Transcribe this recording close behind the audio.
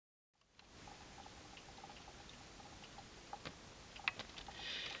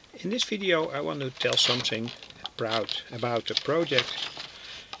In this video I want to tell something about a project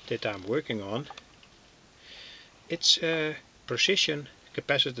that I'm working on. It's a precision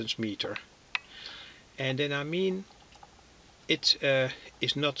capacitance meter, and then I mean it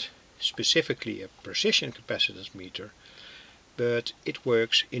is not specifically a precision capacitance meter, but it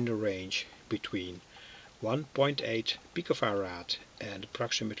works in the range between 1.8 picofarad and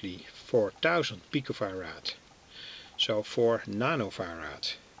approximately 4000 picofarad, so 4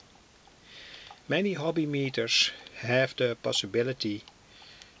 nanofarad. Many hobby meters have the possibility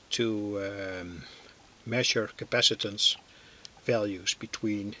to measure capacitance values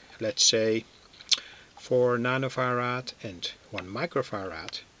between, let's say, 4 nanofarad and 1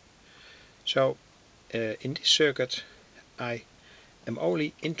 microfarad. So in this circuit I am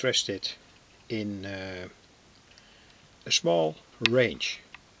only interested in a small range,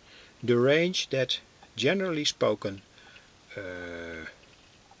 the range that generally spoken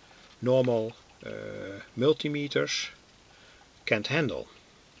normal multimeters can't handle.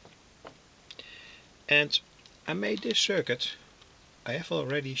 And I made this circuit. I have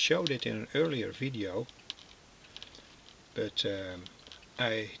already showed it in an earlier video, but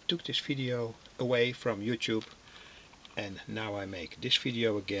I took this video away from YouTube and now I make this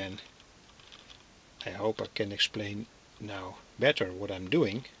video again. I hope I can explain now better what I'm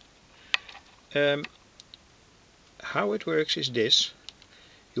doing. How it works is this.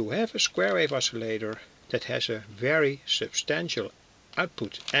 You have a square wave oscillator that has a very substantial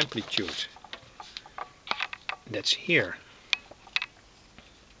output amplitude. That's here.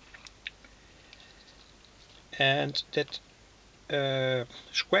 And that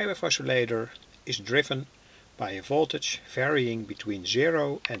square wave oscillator is driven by a voltage varying between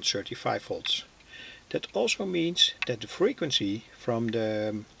 0 and 35 volts. That also means that the frequency from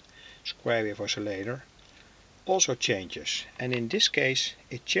the square wave oscillator also changes, and in this case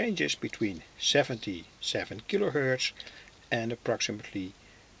it changes between 77 kHz and approximately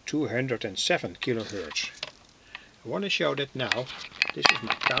 207 kHz. I want to show that now. This is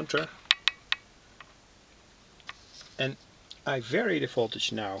my counter, and I vary the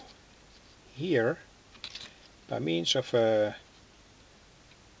voltage now here by means of a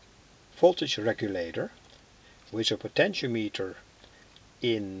voltage regulator with a potentiometer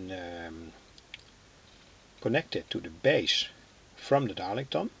in connected to the base from the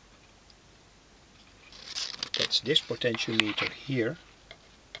Darlington. That's this potentiometer here.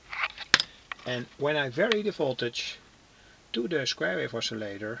 And when I vary the voltage to the square wave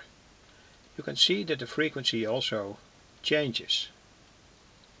oscillator, you can see that the frequency also changes.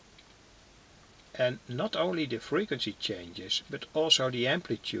 And not only the frequency changes, but also the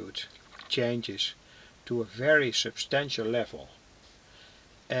amplitude changes to a very substantial level.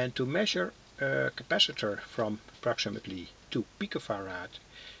 And to measure a capacitor from approximately 2 picofarad,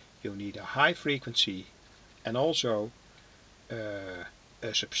 you need a high frequency and also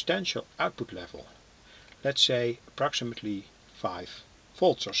a substantial output level, let's say approximately 5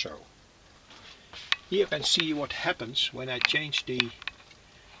 volts or so. Here you can see what happens when I change the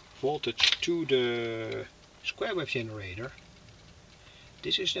voltage to the square wave generator.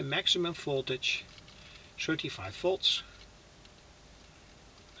 This is the maximum voltage, 35 volts.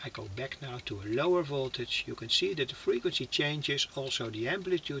 I go back now to a lower voltage. You can see that the frequency changes, also the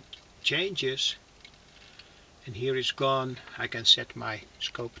amplitude changes, and here it's gone. I can set my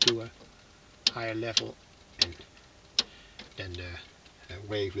scope to a higher level and then the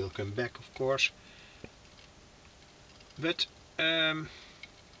wave will come back, of course. But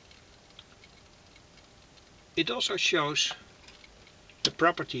it also shows the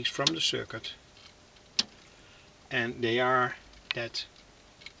properties from the circuit, and they are that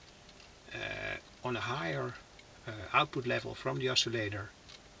on a higher output level from the oscillator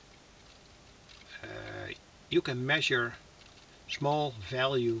you can measure small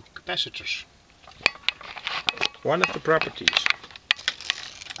value capacitors. One of the properties.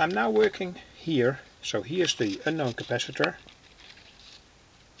 I'm now working here, so here's the unknown capacitor.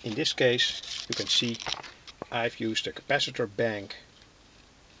 In this case you can see I've used a capacitor bank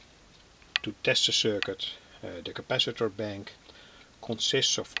to test the circuit. The capacitor bank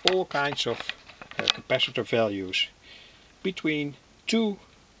consists of all kinds of capacitor values between 2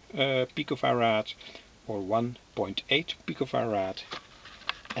 picofarad or 1.8 picofarad,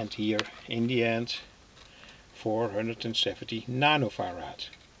 and here in the end 470 nanofarad.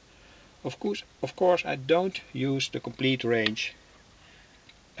 Of course I don't use the complete range.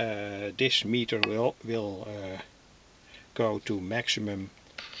 This meter will go to maximum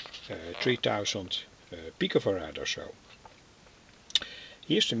 3000 picofarad or so.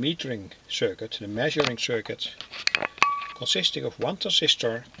 Here's the metering circuit, the measuring circuit, consisting of one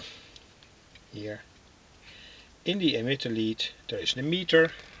transistor here. In the emitter lead there is an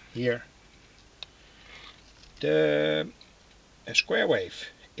emitter here. The square wave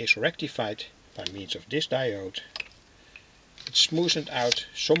is rectified by means of this diode. It's smoothened out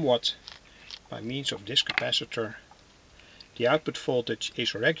somewhat by means of this capacitor. The output voltage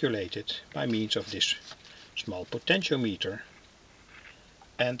is regulated by means of this small potentiometer.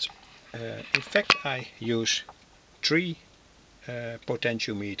 And in fact I use 3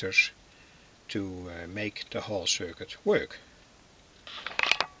 potentiometers to make the whole circuit work.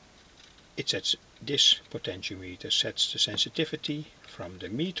 This potentiometer sets the sensitivity from the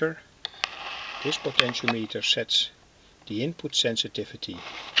meter. This potentiometer sets the input sensitivity.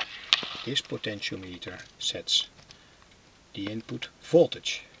 This potentiometer sets the input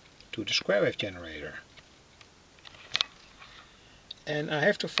voltage to the square wave generator. And I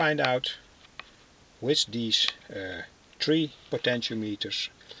have to find out with these 3 potentiometers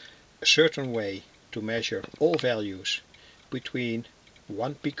a certain way to measure all values between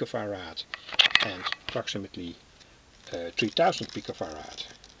 1 picofarad and approximately 3000 picofarad.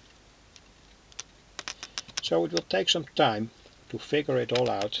 So it will take some time to figure it all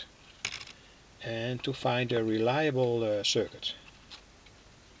out and to find a reliable circuit.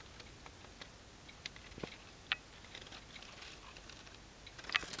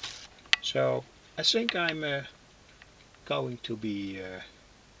 So I think I'm going to be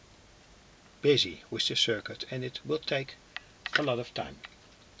busy with this circuit, and it will take a lot of time.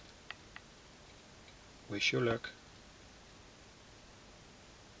 Wish you luck.